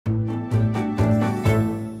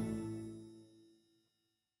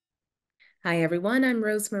Hi, everyone. I'm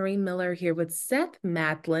Rosemary Miller here with Seth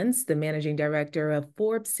Matlins, the Managing Director of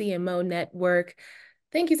Forbes CMO Network.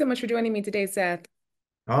 Thank you so much for joining me today, Seth.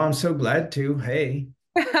 Oh, I'm so glad to. Hey.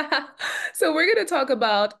 So, we're going to talk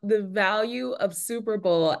about the value of Super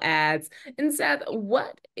Bowl ads. And, Seth,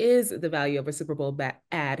 what is the value of a Super Bowl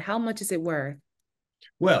ad? How much is it worth?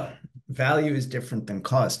 Well, value is different than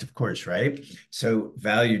cost, of course, right? So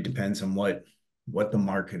value depends on what the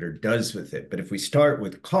marketer does with it. But if we start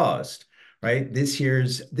with cost, right? This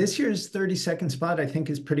year's 30-second spot, I think,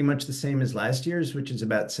 is pretty much the same as last year's, which is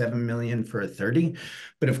about 7 million for a 30.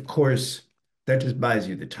 But of course, that just buys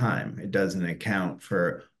you the time. It doesn't account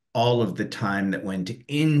for all of the time that went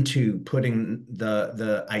into putting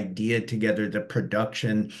the idea together, the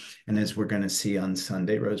production, and as we're going to see on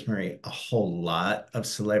Sunday, Rosemary, a whole lot of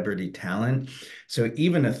celebrity talent. So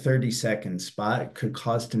even a 30-second spot could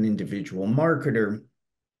cost an individual marketer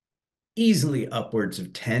easily upwards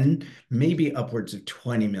of 10, maybe upwards of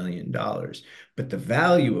 $20 million. But the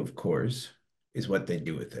value, of course, is what they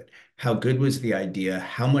do with it. How good was the idea?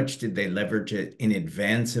 How much did they leverage it in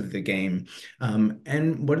advance of the game?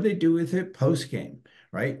 And what do they do with it post game,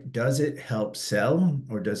 right? Does it help sell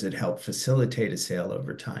or does it help facilitate a sale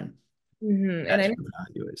over time? And I That's know what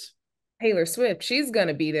value is. Taylor Swift, she's going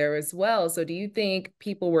to be there as well. So, do you think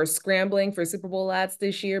people were scrambling for Super Bowl ads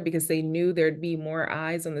this year because they knew there'd be more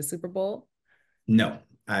eyes on the Super Bowl? No,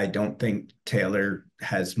 I don't think Taylor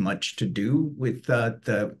has much to do with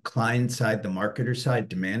the client side, the marketer side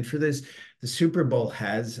demand for this. The Super Bowl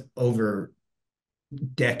has over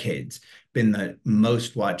decades been the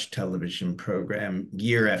most watched television program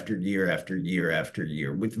year after year after year after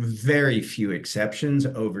year, with very few exceptions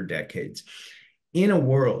over decades. In a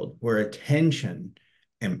world where attention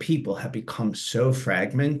and people have become so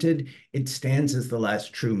fragmented, it stands as the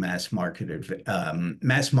last true mass market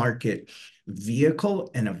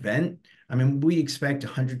vehicle and event. I mean, we expect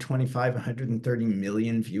 125, 130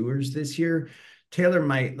 million viewers this year. Taylor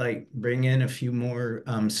might like bring in a few more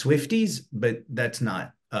Swifties, but that's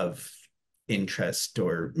not of interest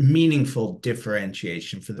or meaningful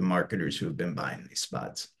differentiation for the marketers who have been buying these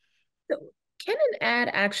spots. So, can an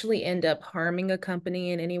ad actually end up harming a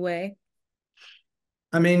company in any way?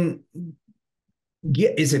 I mean,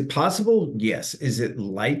 yeah, is it possible? Yes. Is it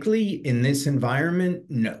likely in this environment?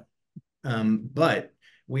 No. But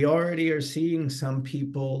we already are seeing some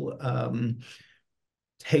people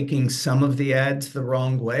taking some of the ads the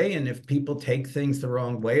wrong way. And if people take things the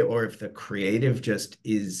wrong way, or if the creative just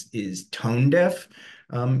is tone deaf,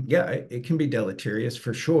 yeah, it can be deleterious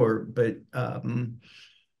for sure. But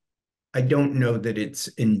I don't know that it's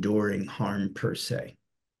enduring harm per se.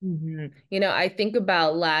 I think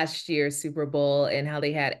about last year's Super Bowl and how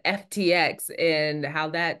they had FTX and how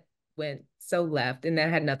that went so left, and that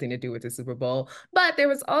had nothing to do with the Super Bowl. But there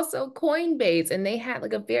was also Coinbase, and they had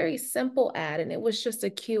like a very simple ad, and it was just a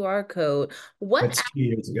QR code. What That's 2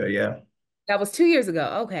 years ago, yeah. That was 2 years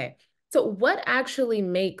ago. Okay. So what actually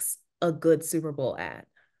makes a good Super Bowl ad?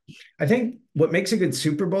 I think what makes a good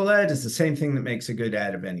Super Bowl ad is the same thing that makes a good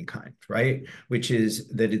ad of any kind, right? Which is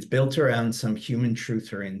that it's built around some human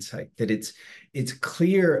truth or insight, that it's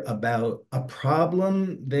clear about a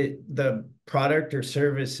problem that the product or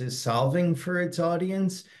service is solving for its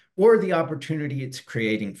audience or the opportunity it's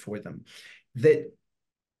creating for them. That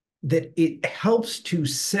that it helps to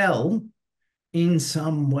sell in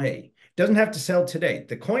some way. Doesn't have to sell today.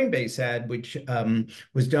 The Coinbase ad, which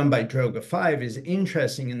was done by Droga 5, is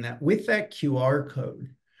interesting in that with that QR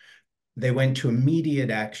code, they went to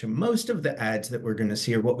immediate action. Most of the ads that we're going to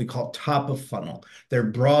see are what we call top of funnel. They're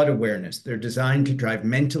broad awareness. They're designed to drive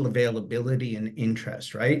mental availability and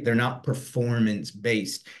interest, right? They're not performance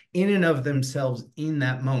based in and of themselves in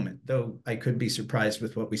that moment, though I could be surprised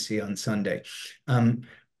with what we see on Sunday.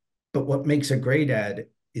 But what makes a great ad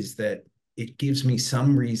is that it gives me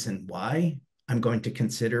some reason why I'm going to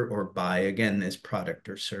consider or buy again this product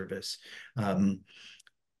or service.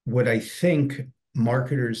 What I think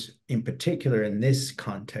marketers in particular in this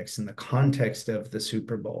context, in the context of the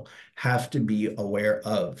Super Bowl, have to be aware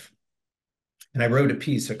of. And I wrote a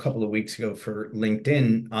piece a couple of weeks ago for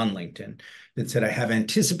LinkedIn on LinkedIn that said I have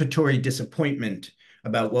anticipatory disappointment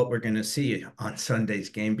about what we're going to see on Sunday's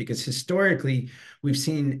game because historically we've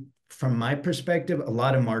seen, from my perspective, a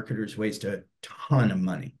lot of marketers waste a ton of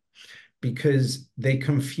money because they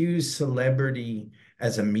confuse celebrity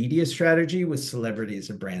as a media strategy with celebrity as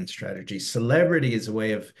a brand strategy. Celebrity is a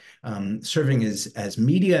way of serving as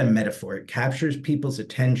media and metaphor. It captures people's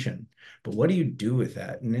attention. But what do you do with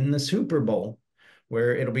that? And in the Super Bowl,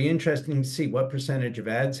 where it'll be interesting to see what percentage of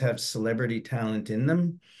ads have celebrity talent in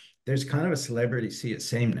them, there's kind of a celebrity sea of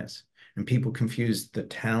sameness. And people confuse the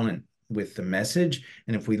talent with the message.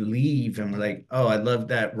 And if we leave and we're like, oh, I love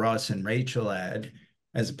that Ross and Rachel ad,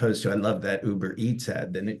 as opposed to I love that Uber Eats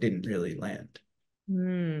ad, then it didn't really land.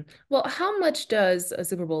 Hmm. Well, how much does a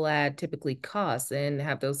Super Bowl ad typically cost, and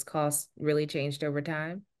have those costs really changed over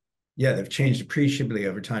time? Yeah, they've changed appreciably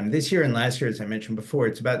over time. This year and last year, as I mentioned before,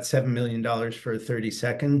 it's about $7 million for a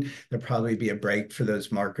 30-second. There'll probably be a break for those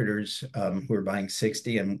marketers who are buying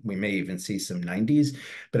 60, and we may even see some 90s.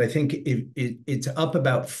 But I think it's up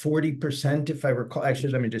about 40%, if I recall.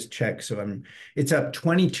 Actually, let me just check. It's up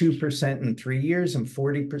 22% in 3 years and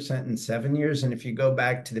 40% in 7 years. And if you go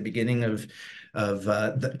back to the beginning to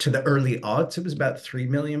the early aughts, it was about $3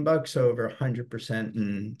 million, so over 100%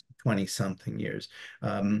 in 20 something years.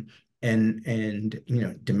 And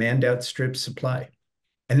demand outstrips supply.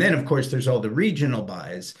 And then of course there's all the regional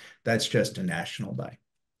buys. That's just a national buy.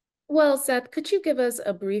 Well, Seth, could you give us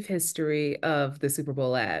a brief history of the Super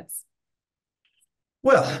Bowl ads?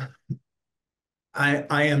 Well,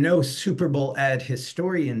 I am no Super Bowl ad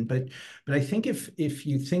historian, but I think if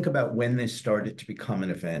you think about when this started to become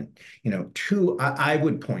an event, I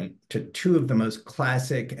would point to two of the most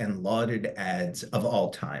classic and lauded ads of all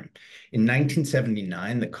time. In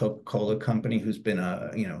 1979, the Coca-Cola company, who's been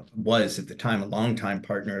was at the time a longtime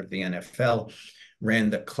partner of the NFL, ran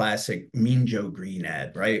the classic Mean Joe Green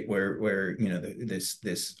ad, right? Where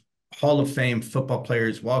this Hall of Fame football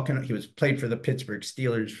players walking. He was played for the Pittsburgh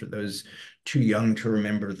Steelers, for those too young to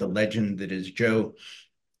remember the legend that is Joe.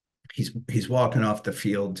 He's walking off the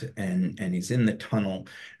field, and he's in the tunnel,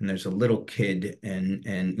 and there's a little kid,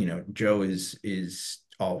 and Joe is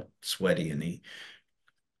all sweaty, and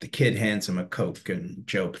the kid hands him a Coke, and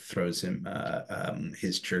Joe throws him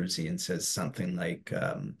his jersey and says something like,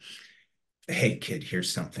 hey kid,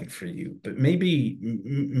 here's something for you. But maybe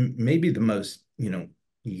the most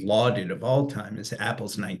lauded of all time is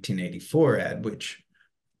Apple's 1984 ad, which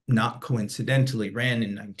not coincidentally ran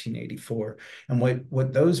in 1984. And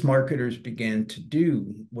what those marketers began to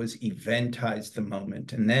do was eventize the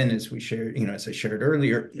moment. And then, as we shared, as I shared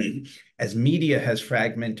earlier, as media has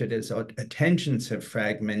fragmented, as attentions have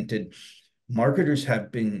fragmented, marketers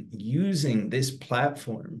have been using this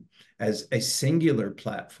platform as a singular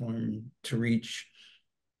platform to reach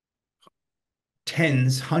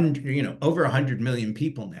tens, hundred, over 100 million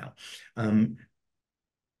people now.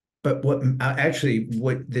 But what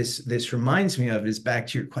this reminds me of is back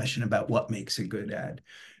to your question about what makes a good ad.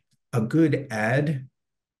 A good ad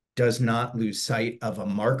does not lose sight of a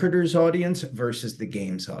marketer's audience versus the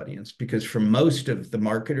game's audience, because for most of the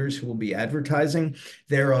marketers who will be advertising,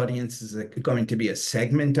 their audience is going to be a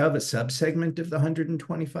subsegment of the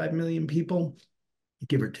 125 million people,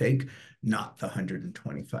 give or take, not the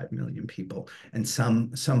 125 million people. And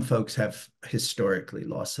some folks have historically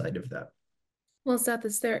lost sight of that. Well, Seth,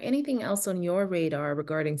 is there anything else on your radar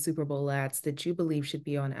regarding Super Bowl ads that you believe should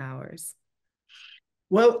be on ours?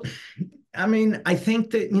 Well, I mean, I think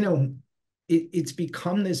that, it's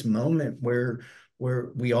become this moment where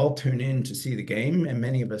we all tune in to see the game, and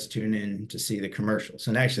many of us tune in to see the commercials.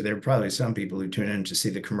 And actually, there are probably some people who tune in to see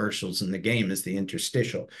the commercials and the game as the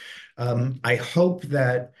interstitial. I hope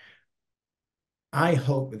that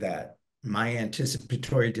my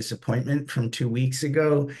anticipatory disappointment from 2 weeks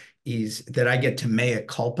ago is that I get to mea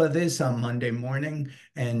culpa this on Monday morning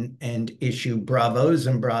and issue bravos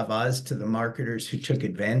and bravas to the marketers who took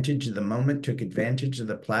advantage of the moment, took advantage of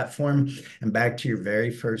the platform. And back to your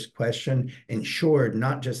very first question, ensured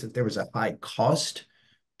not just that there was a high cost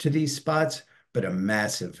to these spots, but a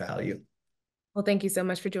massive value. Well, thank you so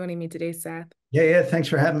much for joining me today, Seth. Yeah, yeah. Thanks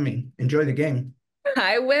for having me. Enjoy the game.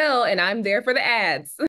 I will, and I'm there for the ads.